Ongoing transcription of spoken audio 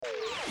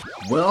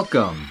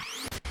Welcome,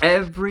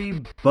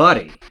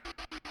 everybody,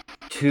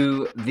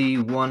 to the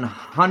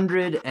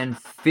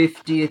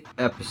 150th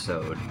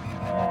episode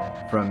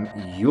from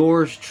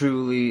yours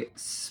truly,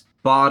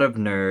 Spot of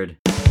Nerd.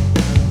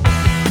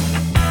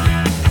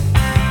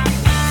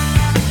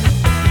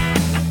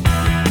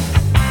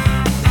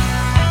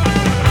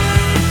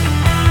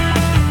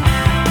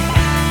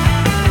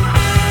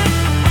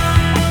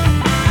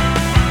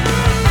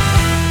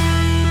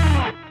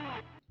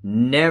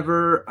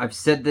 I've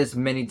said this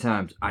many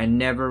times, I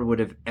never would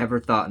have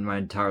ever thought in my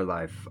entire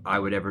life I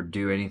would ever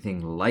do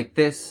anything like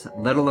this,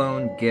 let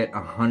alone get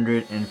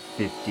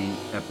 150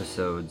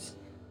 episodes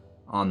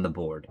on the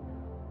board.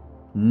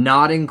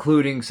 Not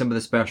including some of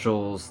the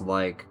specials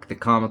like the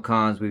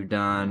Comic-Cons we've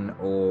done,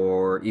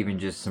 or even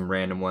just some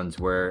random ones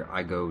where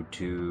I go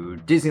to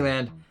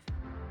Disneyland,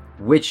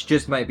 which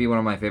just might be one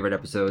of my favorite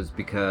episodes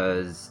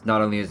because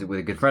not only is it with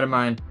a good friend of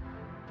mine,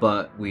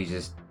 but we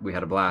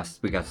had a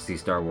blast. We got to see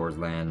Star Wars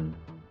Land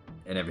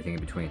and everything in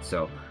between.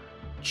 So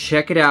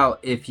check it out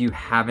if you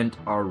haven't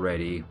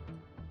already.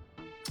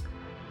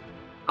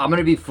 I'm going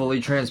to be fully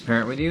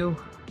transparent with you.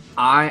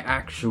 I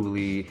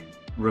actually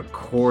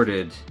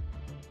recorded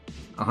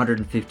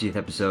 150th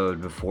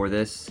episode before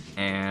this,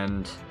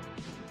 and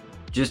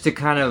just to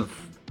kind of,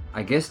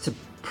 I guess, to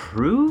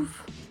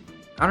prove,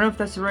 I don't know if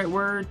that's the right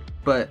word,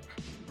 but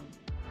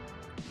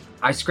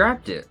I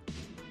scrapped it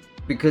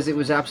because it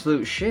was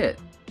absolute shit.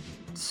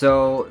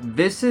 So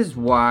this is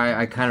why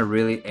I kind of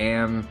really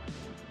am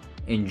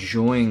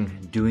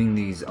enjoying doing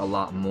these a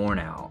lot more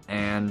now.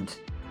 And,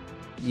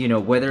 you know,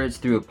 whether it's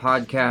through a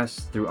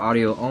podcast, through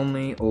audio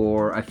only,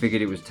 or I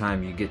figured it was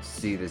time you get to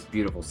see this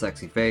beautiful,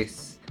 sexy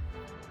face.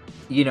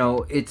 You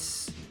know,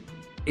 it's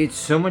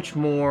so much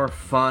more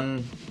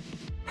fun,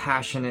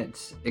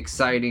 passionate,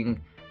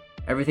 exciting,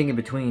 everything in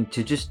between,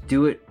 to just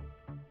do it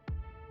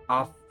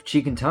off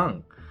cheek and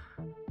tongue.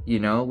 You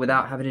know,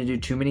 without having to do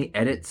too many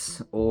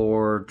edits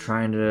or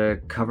trying to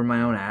cover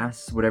my own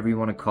ass, whatever you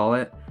want to call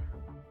it.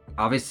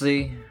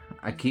 Obviously,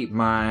 I keep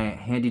my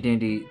handy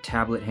dandy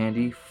tablet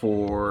handy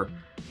for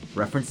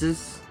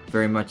references,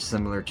 very much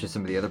similar to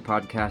some of the other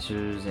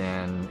podcasters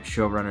and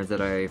showrunners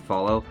that I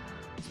follow,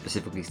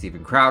 specifically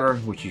Steven Crowder,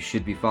 which you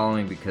should be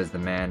following because the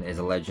man is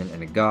a legend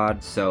and a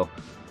god. So,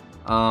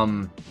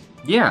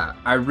 yeah,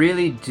 I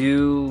really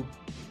do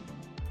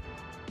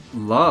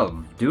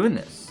love doing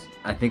this.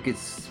 I think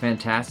it's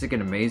fantastic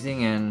and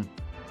amazing, and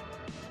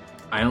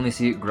I only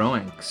see it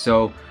growing.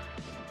 So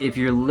if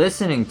you're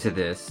listening to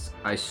this,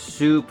 I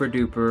super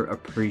duper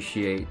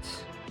appreciate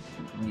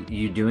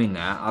you doing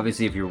that.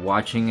 Obviously, if you're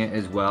watching it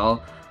as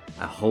well,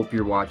 I hope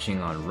you're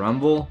watching on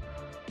Rumble.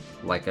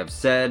 Like I've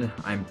said,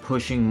 I'm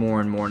pushing more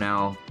and more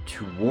now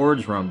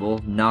towards Rumble,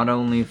 not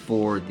only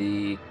for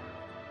the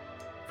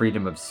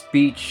freedom of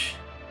speech,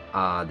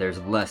 there's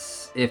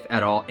less, if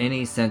at all,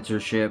 any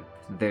censorship.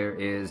 There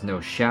is no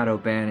shadow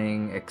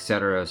banning,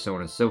 etc., so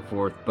on and so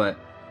forth. But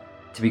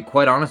to be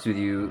quite honest with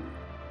you,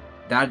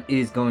 that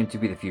is going to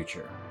be the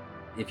future,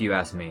 if you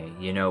ask me.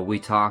 You know, we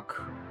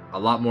talk a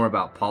lot more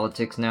about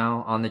politics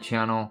now on the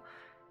channel.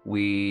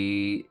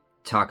 We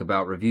talk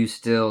about reviews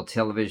still,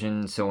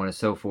 television, so on and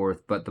so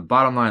forth. But the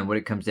bottom line, what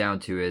it comes down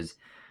to is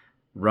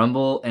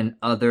Rumble and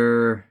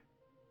other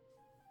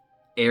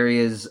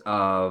areas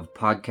of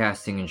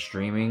podcasting and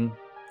streaming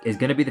is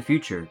going to be the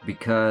future,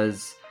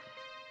 because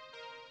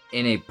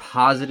in a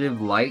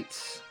positive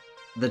light,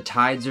 the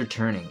tides are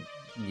turning.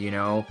 You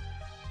know,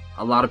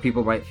 a lot of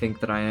people might think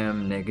that I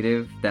am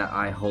negative, that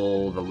I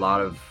hold a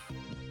lot of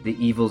the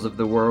evils of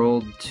the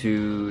world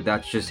to,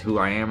 that's just who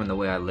I am and the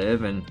way I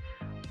live. And,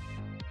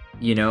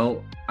 you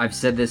know, I've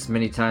said this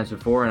many times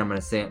before, and I'm going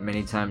to say it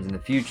many times in the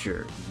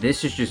future.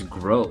 This is just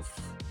growth.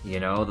 You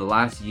know, the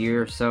last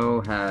year or so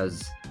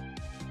has,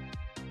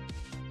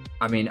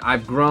 I mean,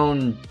 I've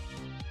grown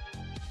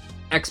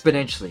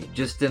exponentially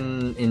just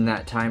in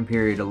that time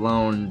period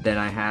alone than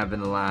I have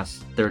in the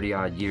last 30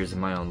 odd years of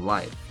my own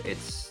life.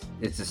 It's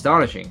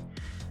astonishing.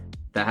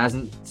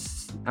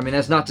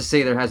 That's not to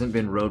say there hasn't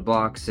been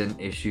roadblocks and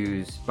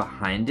issues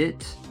behind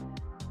it,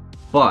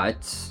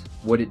 but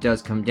what it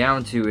does come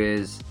down to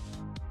is,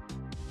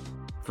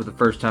 for the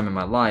first time in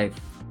my life,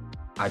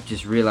 I've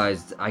just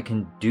realized I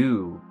can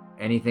do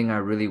anything I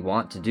really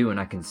want to do, and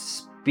I can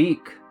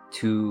speak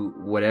to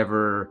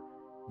whatever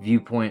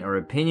viewpoint or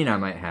opinion I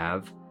might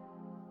have,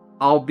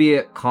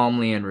 albeit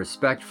calmly and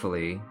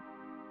respectfully,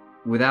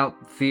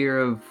 without fear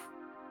of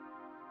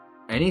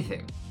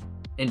anything.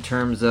 In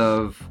terms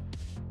of,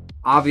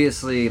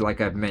 obviously,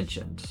 like I've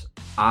mentioned,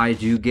 I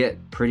do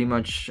get pretty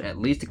much at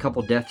least a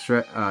couple death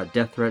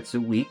threats a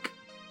week.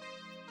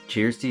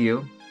 Cheers to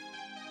you.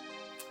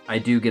 I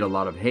do get a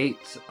lot of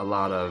hate, a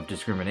lot of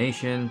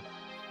discrimination,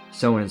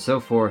 so on and so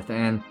forth,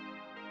 and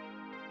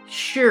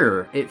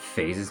sure, it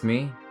phases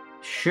me.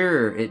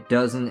 Sure, it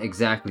doesn't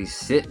exactly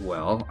sit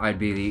well. I'd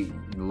be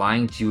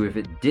lying to you if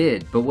it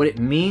did. But what it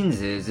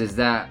means is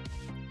that,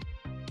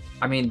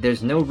 I mean,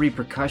 there's no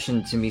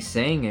repercussion to me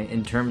saying it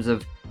in terms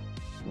of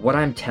what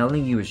I'm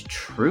telling you is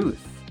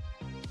truth.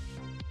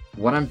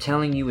 What I'm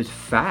telling you is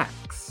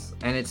facts.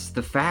 And it's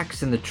the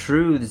facts and the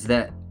truths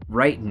that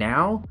right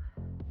now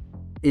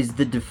is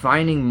the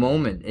defining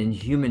moment in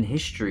human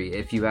history,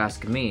 if you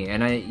ask me.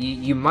 And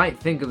you might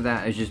think of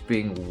that as just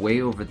being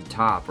way over the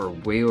top or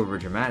way over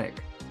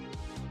dramatic.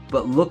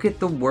 But look at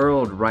the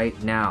world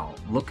right now.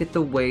 Look at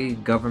the way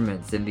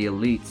governments and the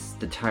elites,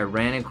 the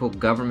tyrannical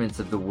governments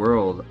of the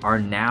world, are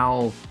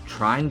now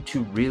trying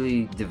to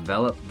really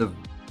develop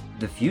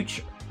the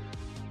future.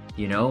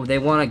 You know, they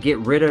want to get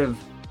rid of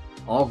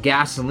all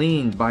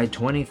gasoline by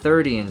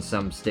 2030 in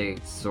some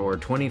states, or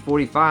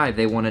 2045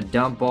 they want to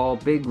dump all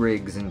big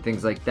rigs and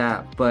things like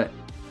that. But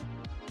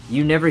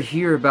you never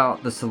hear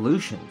about the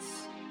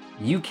solutions.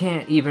 You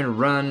can't even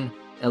run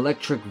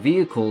electric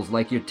vehicles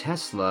like your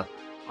Tesla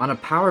on a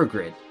power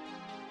grid.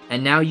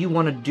 And now you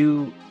want to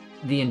do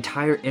the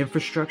entire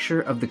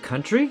infrastructure of the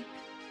country?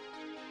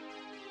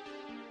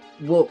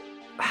 Well,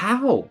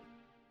 how?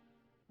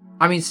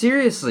 I mean,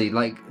 seriously,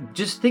 like,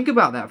 just think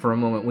about that for a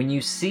moment. When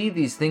you see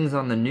these things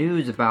on the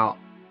news about,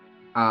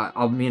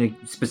 I mean,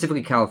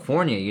 specifically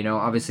California, you know,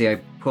 obviously I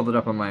pulled it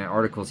up on my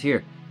articles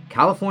here.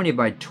 California,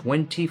 by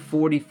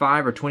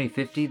 2045 or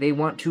 2050, they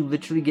want to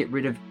literally get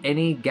rid of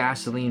any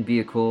gasoline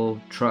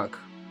vehicle, truck,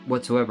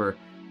 whatsoever,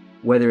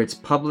 whether it's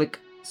public,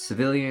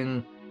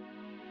 civilian,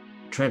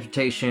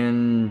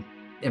 transportation,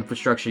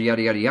 infrastructure,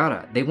 yada, yada,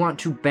 yada. They want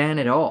to ban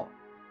it all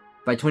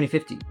by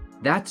 2050.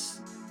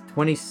 That's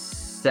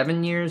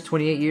 27 years,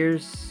 28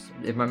 years,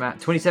 if my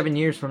math, 27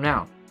 years from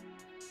now.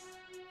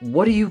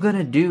 What are you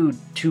gonna do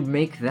to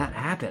make that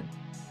happen?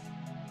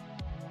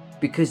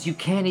 Because you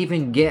can't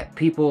even get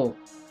people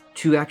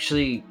to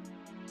actually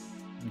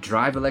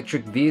drive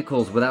electric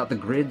vehicles without the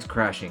grids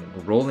crashing,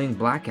 rolling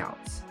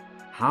blackouts.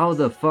 How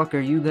the fuck are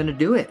you gonna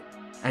do it?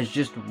 As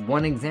just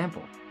one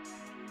example.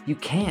 You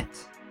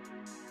can't.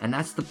 And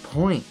that's the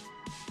point.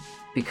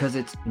 Because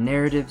it's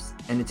narratives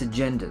and it's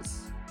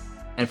agendas.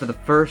 And for the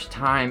first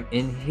time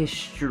in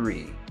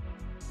history,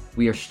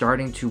 we are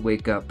starting to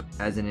wake up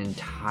as an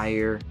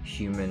entire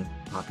human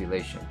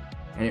population.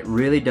 And it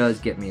really does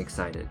get me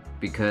excited.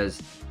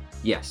 Because,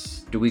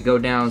 yes, do we go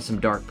down some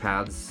dark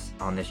paths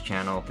on this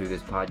channel through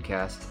this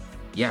podcast?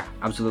 Yeah,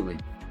 absolutely.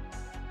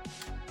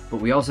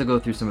 But we also go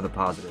through some of the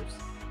positives.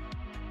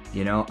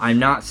 You know, I'm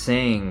not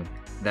saying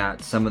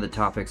that some of the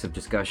topics of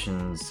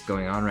discussions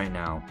going on right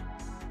now,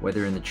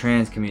 whether in the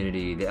trans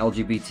community, the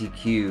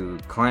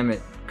LGBTQ,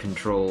 climate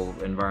control,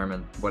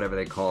 environment, whatever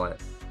they call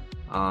it,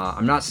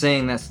 I'm not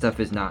saying that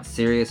stuff is not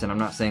serious, and I'm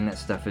not saying that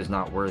stuff is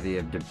not worthy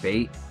of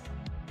debate.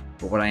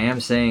 But what I am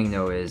saying,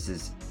 though,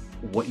 is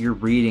what you're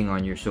reading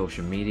on your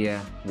social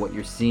media, what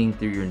you're seeing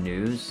through your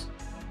news,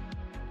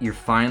 you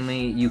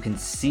can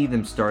see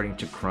them starting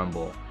to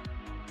crumble.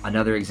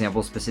 Another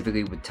example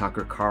specifically with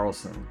Tucker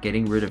Carlson,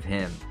 getting rid of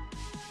him.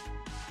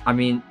 I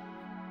mean,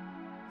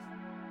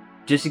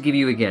 just to give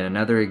you again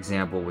another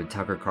example with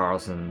Tucker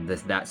Carlson,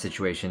 that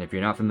situation, if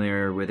you're not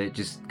familiar with it,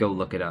 just go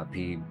look it up.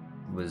 He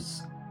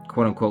was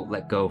quote unquote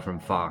let go from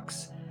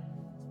Fox.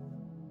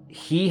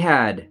 He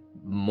had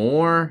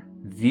more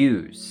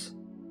views,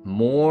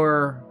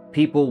 more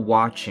people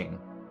watching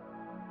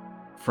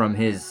from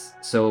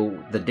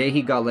so the day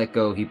he got let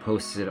go, he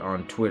posted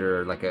on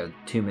Twitter like a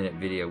 2-minute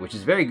video, which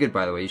is very good,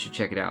 by the way. You should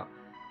check it out.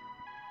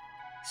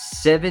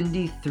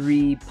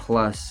 73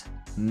 plus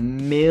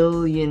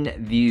million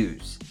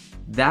views.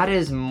 That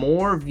is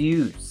more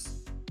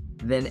views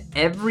than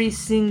every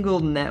single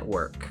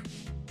network,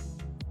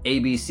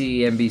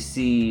 ABC,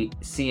 NBC,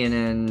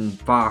 CNN,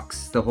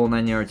 Fox, the whole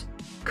 9 yards,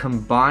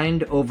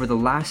 combined over the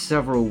last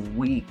several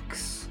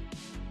weeks.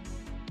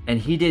 And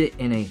he did it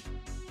in a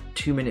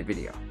 2-minute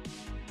video.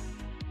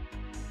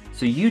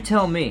 So you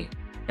tell me,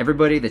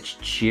 everybody that's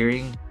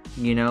cheering,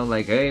 you know,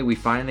 like, hey, we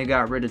finally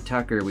got rid of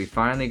Tucker, we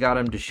finally got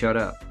him to shut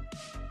up.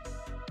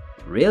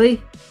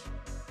 Really?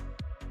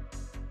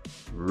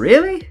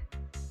 Really?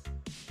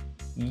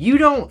 You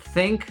don't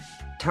think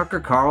Tucker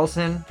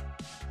Carlson,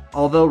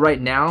 although right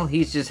now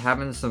he's just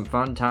having some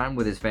fun time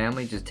with his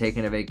family, just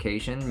taking a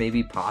vacation,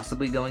 maybe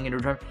possibly going into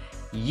retirement,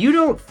 you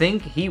don't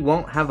think he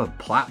won't have a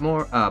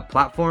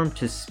platform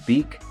to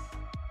speak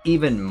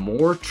even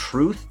more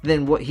truth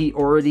than what he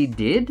already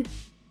did?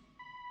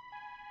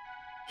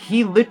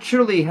 He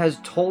literally has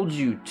told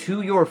you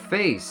to your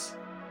face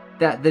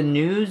that the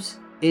news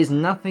is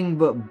nothing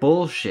but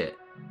bullshit,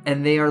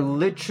 and they are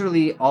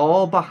literally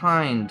all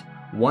behind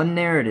one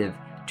narrative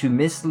to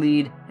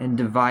mislead and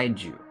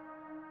divide you.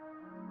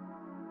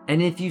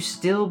 And if you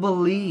still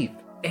believe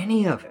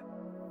any of it,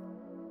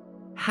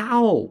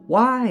 how?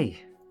 Why?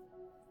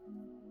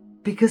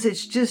 Because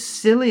it's just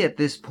silly at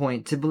this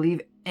point to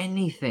believe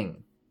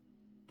anything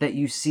that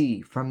you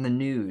see from the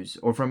news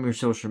or from your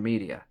social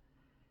media,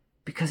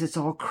 because it's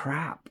all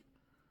crap.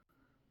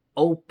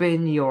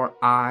 Open your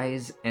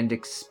eyes and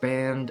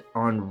expand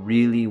on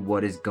really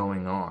what is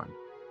going on.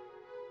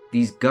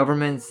 These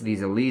governments,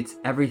 these elites,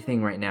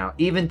 everything right now,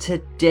 even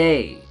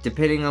today,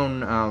 depending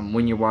on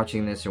when you're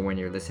watching this or when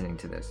you're listening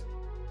to this,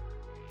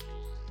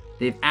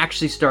 they've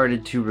actually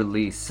started to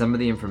release some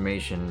of the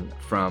information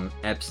from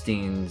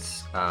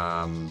Epstein's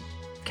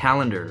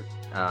calendar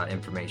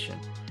information.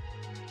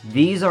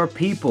 These are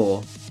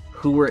people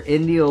who were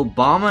in the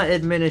Obama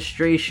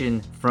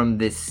administration from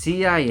the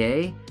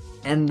CIA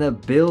and the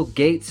Bill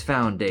Gates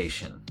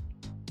Foundation.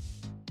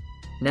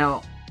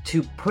 Now,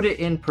 to put it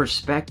in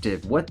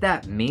perspective, what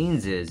that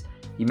means is,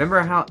 you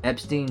remember how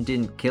Epstein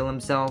didn't kill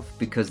himself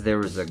because there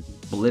was a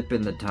blip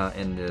in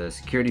the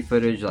security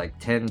footage, like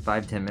 10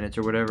 minutes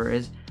or whatever it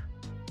is?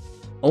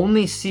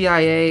 Only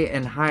CIA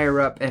and higher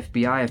up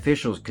FBI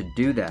officials could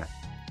do that.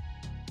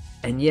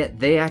 And yet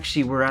they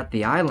actually were at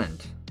the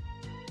island.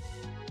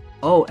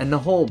 Oh, and the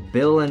whole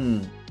Bill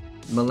and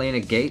Melinda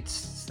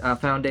Gates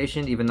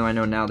Foundation, even though I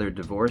know now they're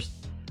divorced,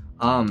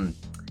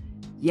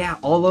 yeah,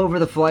 all over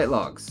the flight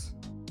logs.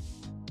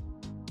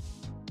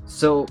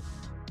 So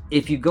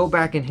if you go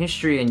back in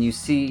history and you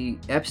see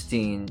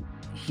Epstein,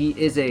 he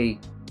is a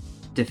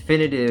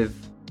definitive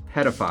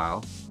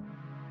pedophile.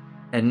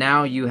 And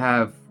now you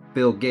have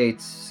Bill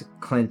Gates,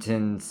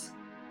 Clinton's,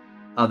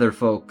 other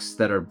folks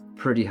that are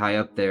pretty high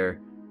up there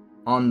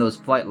on those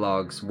flight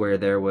logs where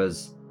there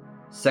was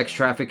sex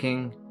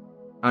trafficking,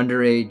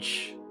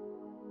 underage,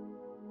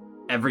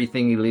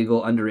 everything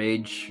illegal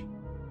underage.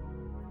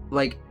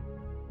 Like,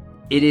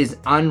 it is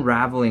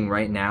unraveling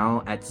right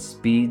now at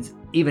speeds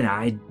even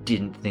I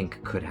didn't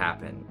think could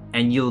happen.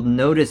 And you'll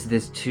notice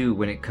this too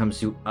when it comes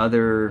to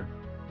other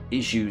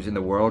issues in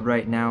the world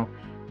right now.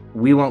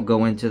 We won't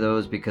go into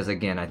those because,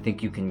 again, I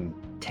think you can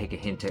take a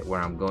hint at where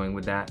I'm going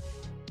with that.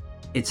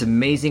 It's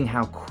amazing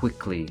how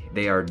quickly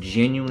they are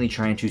genuinely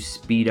trying to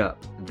speed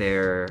up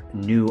their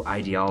new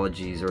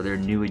ideologies or their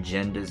new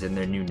agendas and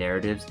their new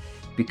narratives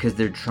because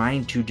they're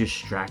trying to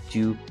distract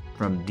you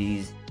from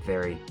these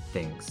very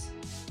things.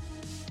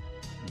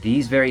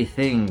 These very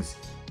things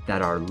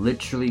that are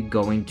literally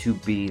going to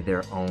be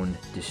their own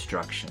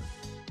destruction.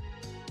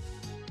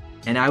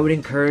 And I would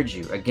encourage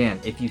you,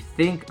 again, if you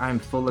think I'm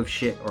full of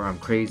shit or I'm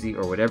crazy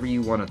or whatever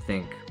you want to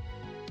think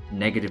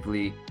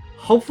negatively,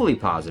 hopefully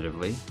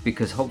positively,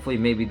 because hopefully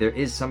maybe there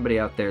is somebody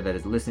out there that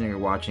is listening or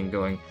watching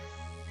going,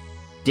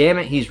 damn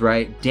it, he's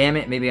right. Damn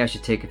it, maybe I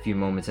should take a few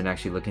moments and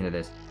actually look into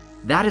this.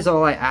 That is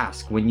all I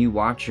ask when you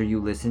watch or you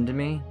listen to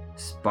me,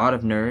 Spot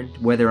of Nerd,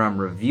 whether I'm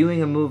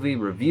reviewing a movie,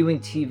 reviewing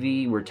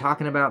TV, we're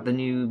talking about the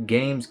new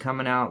games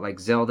coming out like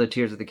Zelda,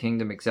 Tears of the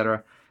Kingdom,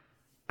 etc.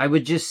 I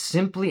would just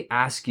simply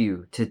ask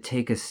you to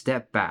take a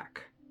step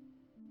back.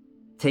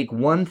 Take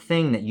one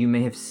thing that you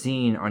may have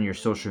seen on your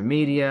social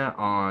media,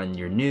 on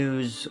your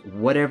news,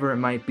 whatever it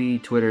might be,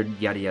 Twitter,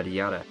 yada, yada,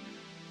 yada.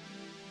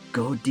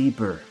 Go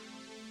deeper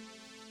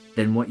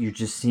than what you're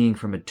just seeing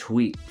from a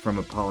tweet from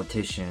a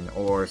politician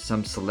or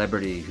some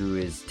celebrity who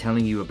is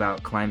telling you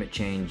about climate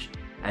change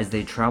as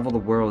they travel the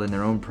world in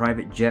their own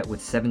private jet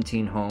with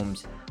 17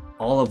 homes,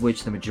 all of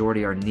which the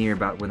majority are near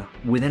about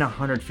within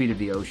 100 feet of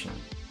the ocean.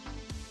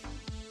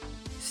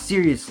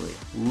 Seriously,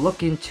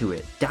 look into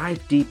it.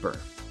 Dive deeper.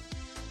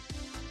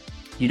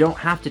 You don't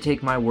have to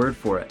take my word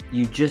for it.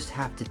 You just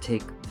have to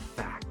take the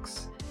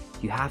facts.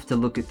 You have to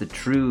look at the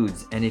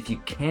truths. And if you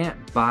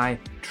can't buy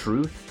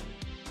truth,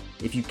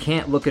 if you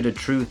can't look at a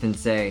truth and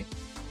say,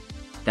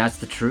 that's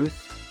the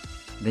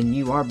truth, then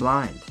you are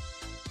blind.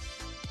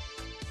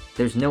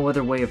 There's no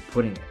other way of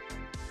putting it.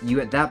 You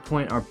at that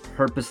point are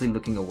purposely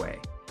looking away.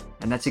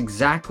 And that's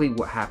exactly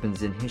what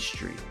happens in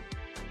history.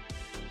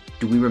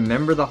 Do we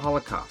remember the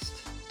Holocaust?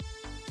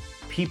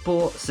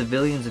 People,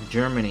 civilians of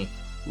Germany,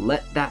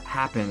 let that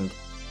happen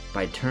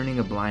by turning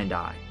a blind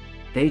eye.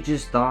 They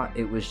just thought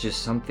it was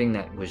just something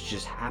that was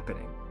just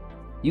happening.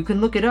 You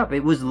can look it up.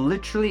 It was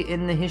literally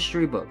in the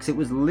history books. It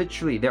was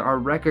literally, there are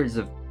records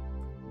of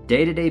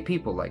day-to-day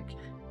people like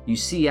you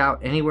see out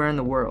anywhere in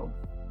the world.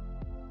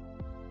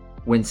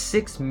 When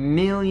 6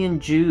 million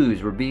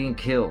Jews were being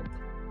killed,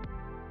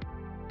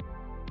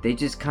 they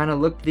just kind of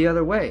looked the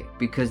other way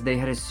because they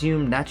had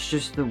assumed that's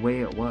just the way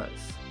it was.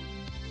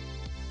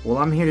 Well,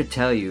 I'm here to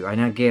tell you,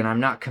 and again, I'm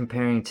not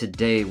comparing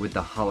today with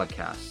the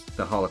Holocaust.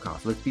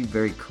 Let's be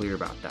very clear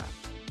about that.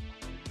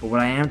 But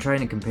what I am trying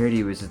to compare to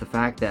you is the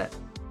fact that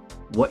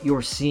what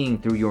you're seeing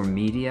through your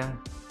media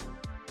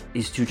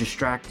is to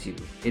distract you.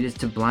 It is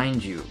to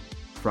blind you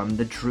from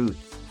the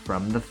truth,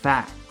 from the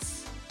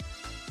facts.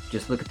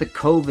 Just look at the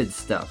COVID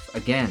stuff.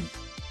 Again,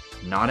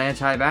 not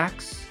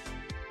anti-vax.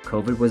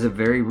 COVID was a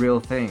very real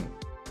thing.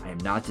 I am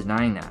not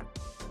denying that.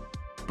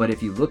 But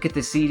if you look at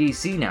the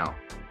CDC now,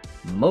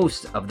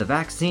 most of the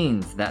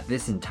vaccines that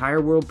this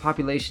entire world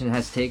population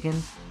has taken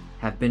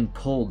have been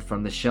pulled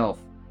from the shelf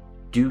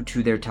due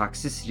to their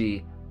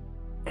toxicity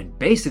and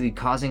basically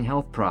causing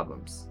health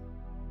problems.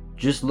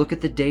 Just look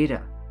at the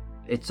data.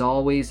 It's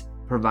always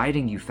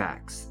providing you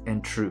facts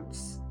and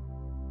truths.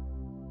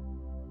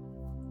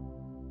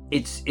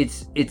 It's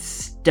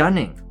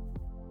stunning,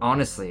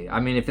 honestly.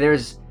 I mean, if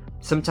there's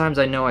sometimes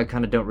I know I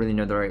kind of don't really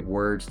know the right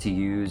words to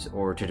use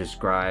or to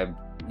describe.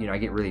 You know, I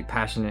get really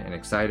passionate and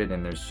excited,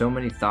 and there's so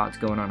many thoughts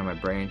going on in my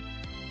brain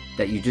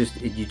that you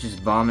just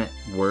vomit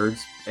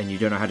words and you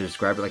don't know how to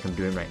describe it like I'm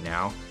doing right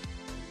now.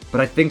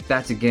 But I think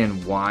that's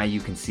again why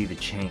you can see the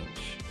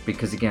change,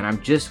 because again,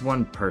 I'm just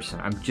one person.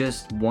 I'm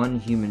just one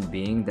human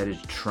being that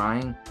is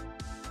trying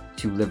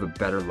to live a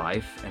better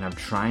life, and I'm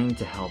trying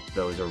to help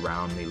those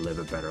around me live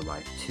a better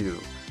life too.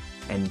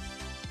 And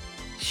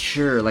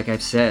sure, like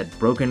I've said,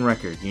 broken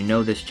record. You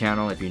know this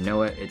channel. If you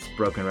know it, it's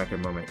Broken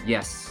Record Moment.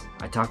 Yes,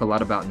 I talk a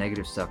lot about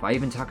negative stuff. I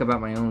even talk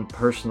about my own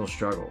personal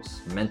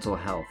struggles, mental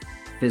health,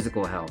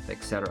 physical health,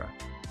 etc.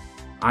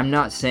 I'm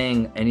not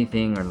saying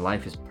anything in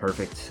life is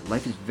perfect.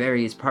 Life is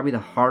it's probably the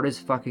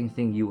hardest fucking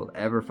thing you will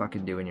ever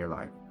fucking do in your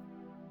life.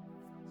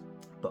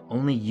 But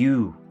only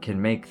you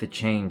can make the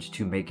change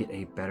to make it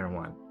a better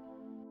one.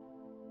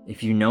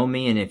 If you know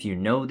me and if you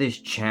know this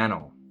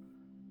channel,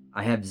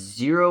 I have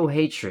zero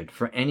hatred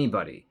for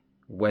anybody,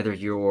 whether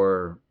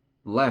you're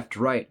left,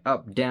 right,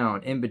 up,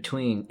 down, in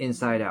between,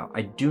 inside out.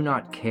 I do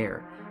not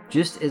care,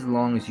 just as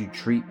long as you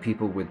treat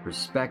people with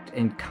respect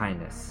and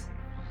kindness,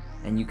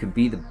 and you can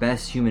be the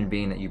best human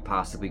being that you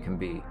possibly can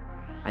be.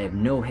 I have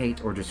no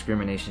hate or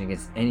discrimination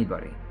against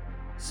anybody.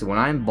 So when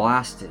I'm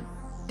blasted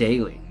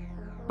daily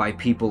by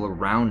people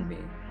around me,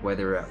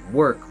 whether at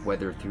work,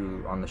 whether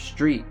through on the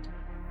street,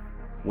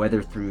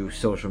 whether through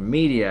social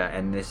media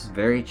and this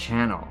very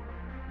channel,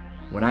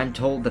 when I'm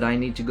told that I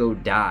need to go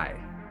die,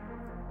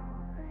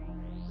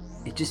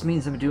 it just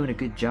means I'm doing a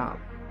good job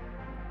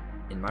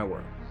in my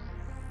world.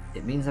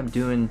 It means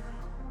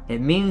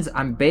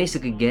I'm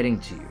basically getting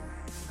to you.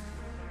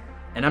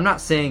 And I'm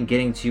not saying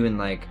getting to you in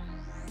like,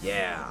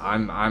 yeah,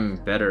 I'm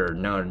better.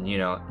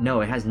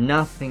 No, it has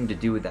nothing to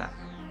do with that.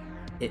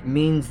 It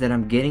means that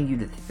I'm getting you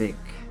to think.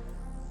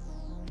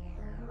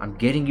 I'm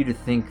getting you to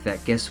think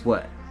that, guess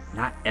what?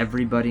 Not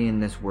everybody in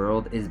this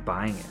world is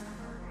buying it.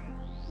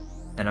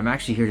 And I'm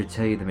actually here to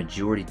tell you the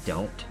majority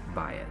don't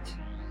buy it.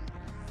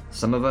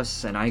 Some of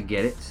us, and I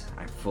get it,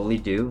 I fully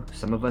do,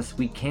 some of us,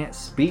 we can't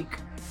speak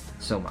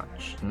so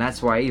much. And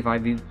that's why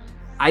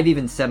I've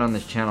even said on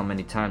this channel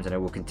many times, and I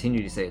will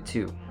continue to say it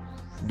too,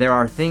 there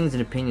are things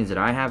and opinions that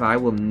I have I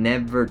will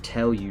never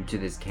tell you to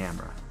this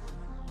camera.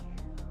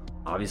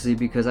 Obviously,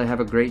 because I have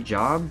a great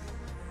job,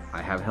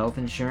 I have health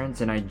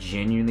insurance, and I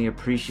genuinely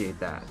appreciate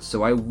that.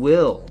 So I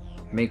will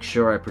make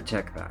sure I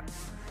protect that.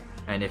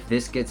 And if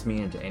this gets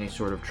me into any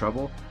sort of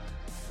trouble,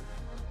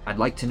 I'd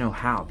like to know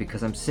how,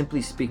 because I'm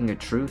simply speaking a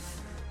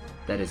truth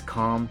that is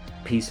calm,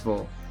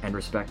 peaceful, and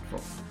respectful.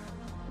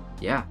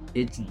 Yeah,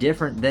 it's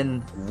different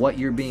than what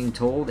you're being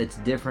told. It's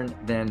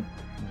different than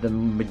the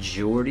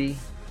majority,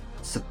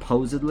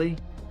 supposedly.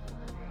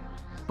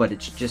 But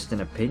it's just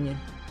an opinion.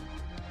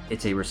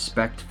 It's a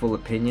respectful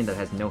opinion that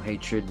has no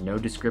hatred, no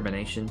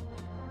discrimination.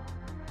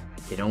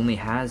 It only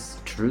has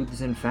truths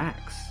and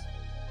facts.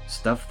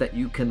 Stuff that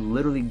you can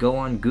literally go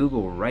on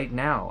Google right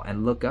now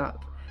and look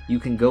up. You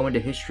can go into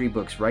history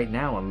books right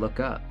now and look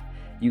up.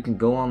 You can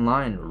go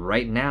online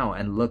right now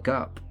and look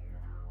up.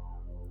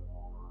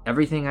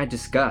 Everything I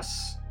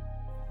discuss,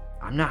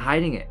 I'm not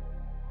hiding it.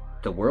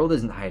 The world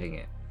isn't hiding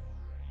it.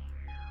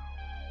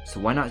 So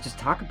why not just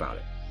talk about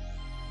it?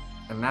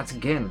 And that's,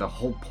 again, the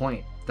whole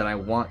point that I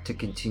want to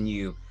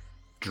continue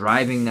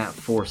driving that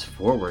force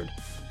forward,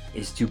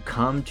 is to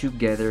come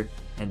together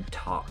and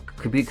talk.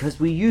 Because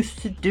we used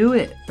to do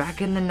it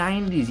back in the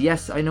 90s.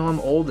 Yes, I know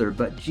I'm older,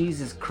 but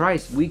Jesus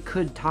Christ, we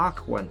could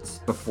talk once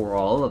before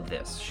all of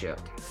this shit.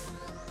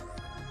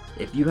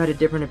 If you had a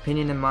different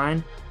opinion than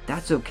mine,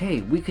 that's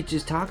okay. We could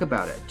just talk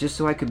about it, just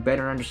so I could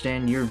better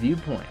understand your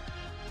viewpoint.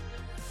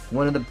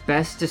 One of the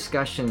best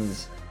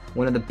discussions,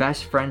 one of the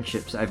best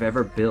friendships I've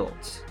ever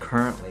built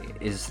currently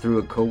is through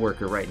a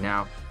coworker right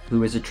now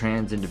who is a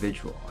trans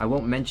individual. I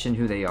won't mention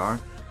who they are,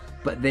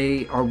 but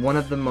they are one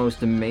of the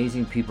most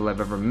amazing people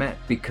I've ever met,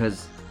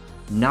 because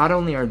not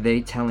only are they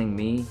telling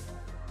me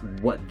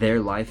what their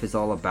life is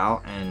all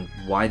about and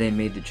why they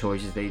made the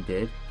choices they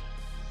did,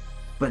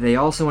 but they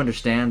also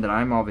understand that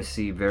I'm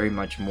obviously very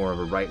much more of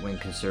a right-wing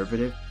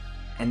conservative,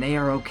 and they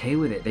are okay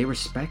with it. They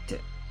respect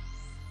it.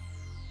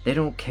 They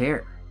don't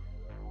care.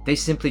 They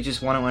simply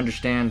just want to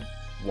understand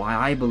why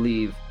I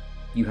believe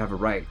you have a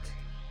right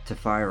to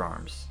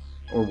firearms,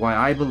 or why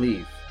I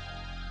believe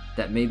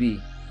that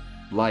maybe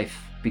life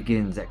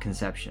begins at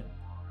conception.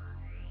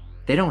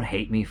 They don't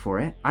hate me for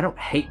it. I don't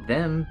hate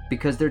them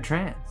because they're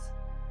trans.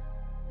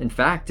 In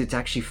fact, it's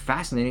actually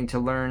fascinating to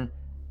learn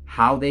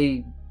how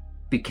they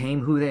became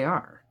who they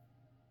are.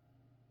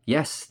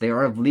 Yes, they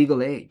are of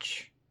legal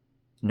age.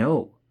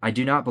 No, I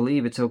do not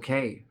believe it's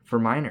okay for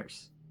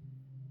minors.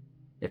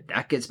 If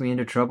that gets me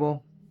into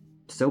trouble,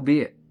 so be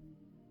it.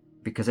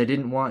 Because I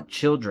didn't want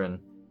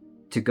children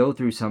to go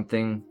through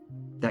something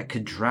that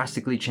could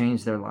drastically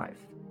change their life.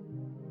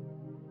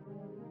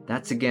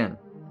 That's, again,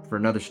 for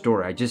another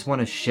story. I just want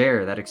to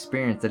share that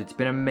experience, that it's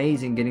been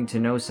amazing getting to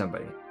know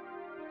somebody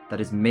that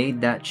has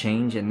made that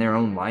change in their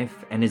own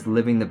life and is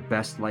living the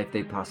best life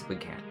they possibly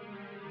can.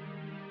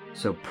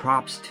 So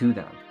props to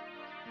them.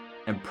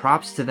 And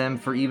props to them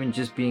for even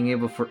just being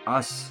able for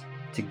us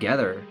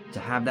together to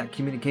have that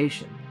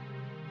communication.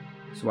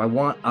 So I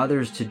want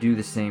others to do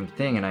the same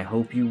thing, and I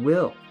hope you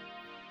will.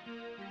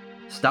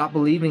 Stop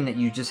believing that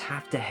you just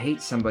have to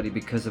hate somebody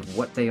because of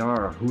what they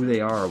are, or who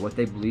they are, or what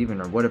they believe in,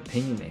 or what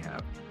opinion they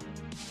have.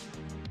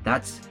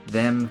 That's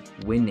them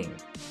winning.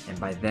 And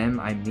by them,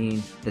 I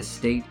mean the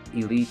state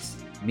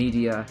elites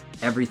media,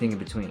 everything in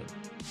between.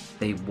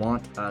 They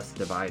want us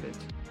divided.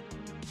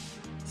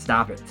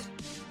 Stop it.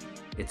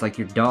 It's like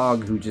your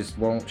dog who just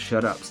won't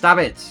shut up. Stop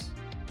it!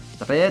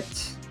 Stop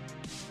it!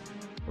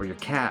 Or your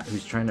cat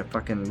who's trying to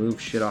fucking move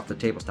shit off the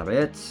table. Stop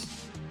it!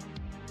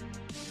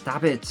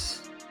 Stop it!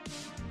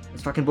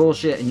 It's fucking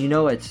bullshit and you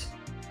know it.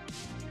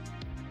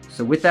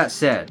 So with that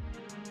said,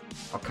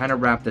 I'll kind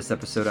of wrap this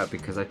episode up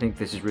because I think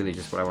this is really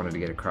just what I wanted to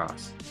get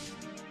across.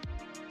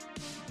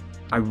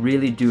 I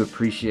really do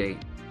appreciate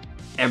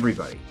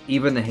everybody,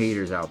 even the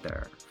haters out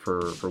there,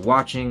 for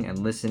watching and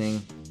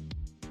listening.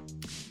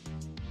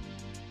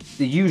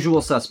 The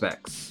usual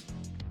suspects.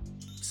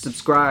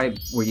 Subscribe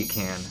where you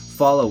can,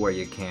 follow where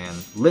you can,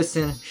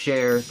 listen,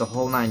 share, the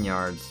whole 9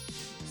 yards.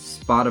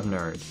 Spot of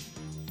Nerd.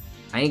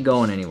 I ain't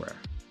going anywhere.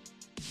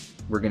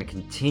 We're going to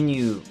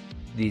continue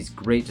these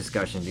great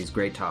discussions, these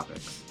great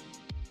topics.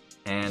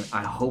 And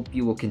I hope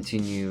you will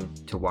continue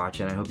to watch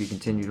and I hope you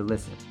continue to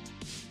listen.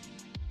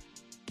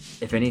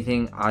 If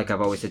anything, like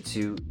I've always said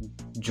too,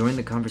 join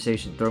the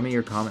conversation. Throw me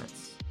your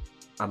comments.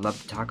 I'd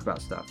love to talk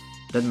about stuff.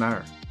 Doesn't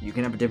matter. You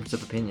can have a difference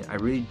of opinion. I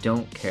really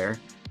don't care.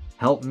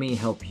 Help me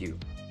help you.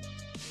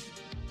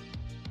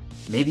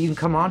 Maybe you can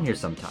come on here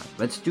sometime.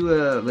 Let's do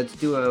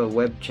a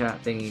web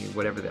chat thingy,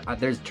 whatever.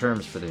 There's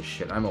terms for this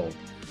shit. I'm old.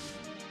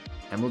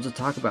 And we'll just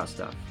talk about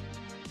stuff.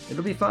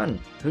 It'll be fun.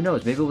 Who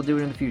knows? Maybe we'll do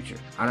it in the future.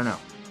 I don't know.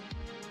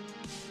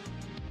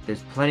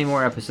 There's plenty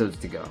more episodes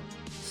to go.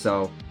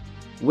 So,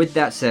 with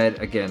that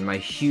said, again, my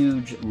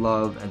huge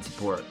love and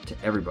support to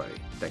everybody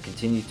that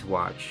continues to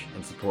watch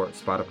and support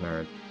Spot of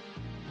Nerd.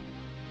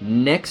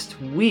 Next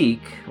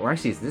week, or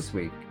actually it's this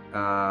week,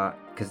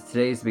 because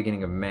today's the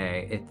beginning of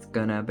May. It's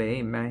gonna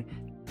be May.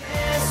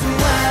 It's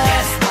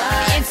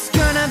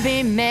gonna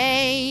be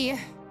May.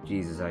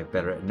 Jesus, I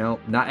better.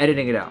 Nope, not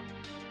editing it out.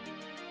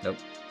 Nope.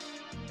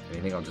 I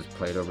think I'll just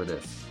play it over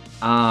this.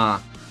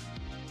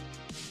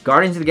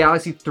 Guardians of the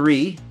Galaxy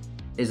 3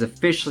 is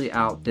officially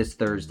out this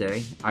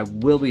Thursday. I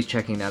will be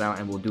checking that out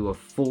and we'll do a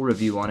full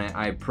review on it.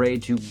 I pray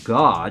to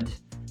God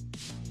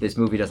this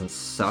movie doesn't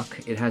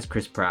suck. It has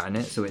Chris Pratt in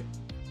it, so it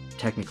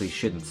technically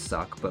shouldn't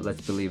suck, but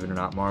let's believe it or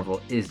not, Marvel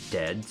is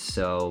dead,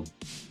 so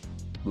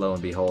lo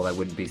and behold, I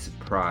wouldn't be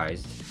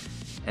surprised.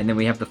 And then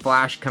we have The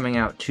Flash coming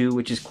out too,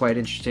 which is quite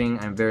interesting.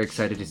 I'm very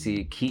excited to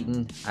see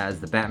Keaton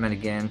as the Batman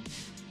again.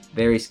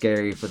 Very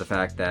scary for the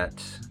fact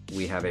that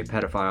we have a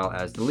pedophile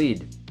as the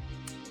lead.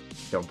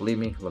 Don't believe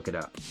me? Look it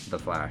up. The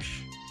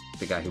Flash.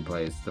 The guy who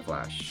plays The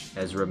Flash.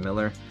 Ezra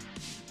Miller.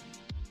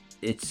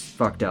 It's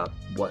fucked up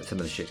what some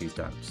of the shit he's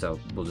done, so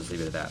we'll just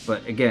leave it at that.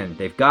 But again,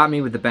 they've got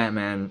me with the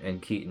Batman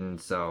and Keaton,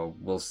 so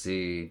we'll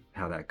see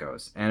how that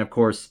goes. And of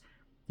course,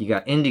 you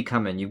got Indy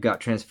coming, you've got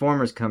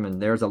Transformers coming.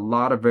 There's a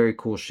lot of very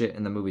cool shit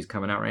in the movies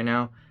coming out right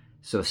now,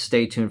 so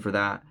stay tuned for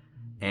that.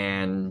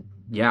 And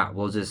yeah,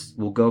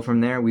 we'll go from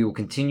there. We will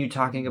continue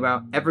talking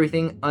about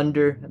everything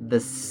under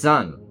the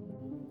sun.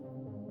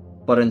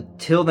 But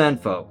until then,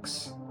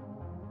 folks,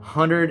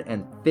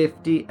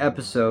 150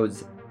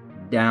 episodes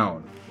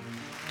down.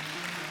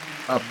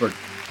 Up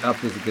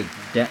is a good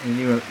yeah.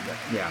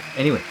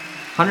 Anyway,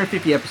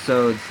 150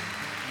 episodes.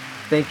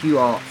 Thank you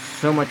all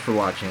so much for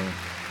watching,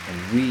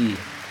 and we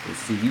will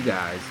see you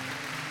guys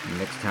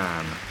next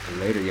time.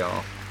 Later,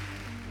 y'all.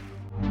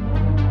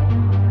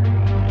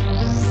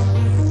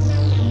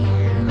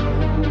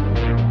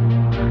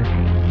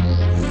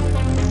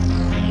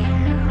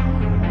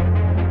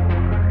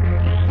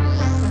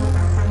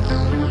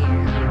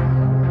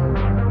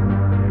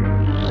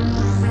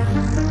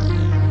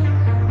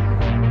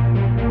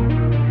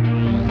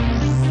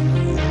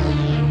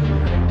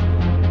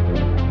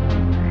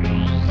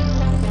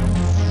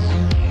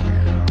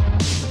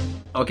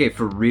 Okay,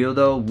 for real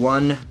though,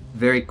 one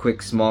very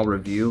quick small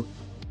review.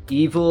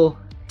 Evil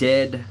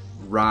Dead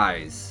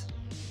Rise.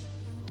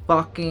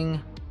 Fucking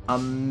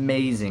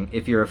amazing.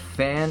 If you're a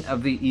fan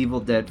of the Evil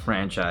Dead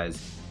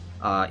franchise,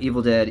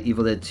 Evil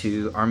Dead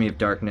 2, Army of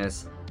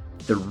Darkness,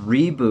 the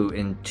reboot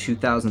in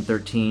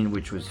 2013,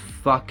 which was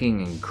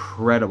fucking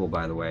incredible,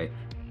 by the way.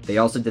 They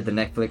also did the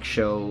Netflix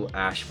show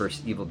Ash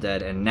vs. Evil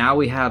Dead, and now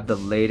we have the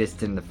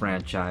latest in the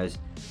franchise,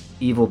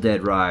 Evil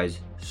Dead Rise.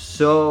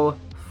 So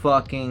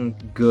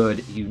fucking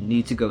good. You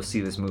need to go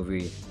see this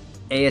movie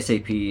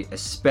ASAP,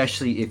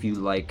 especially if you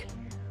like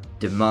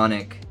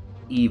demonic,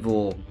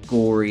 evil,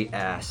 gory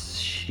ass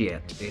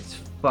shit. It's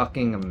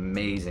fucking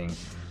amazing.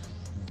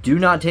 Do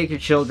not take your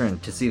children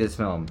to see this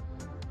film.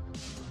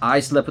 I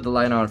slept with the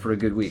light on for a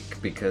good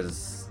week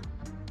because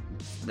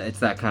it's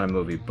that kind of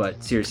movie,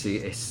 but seriously,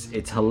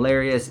 it's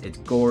hilarious, it's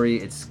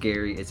gory, it's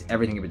scary, it's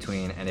everything in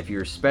between. And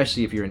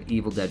especially if you're an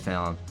Evil Dead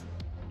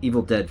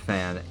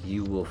fan,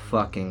 you will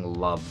fucking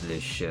love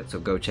this shit. So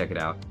go check it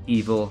out.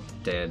 Evil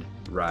Dead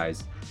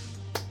Rise.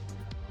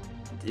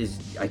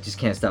 I just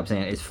can't stop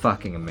saying it. It's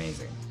fucking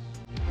amazing.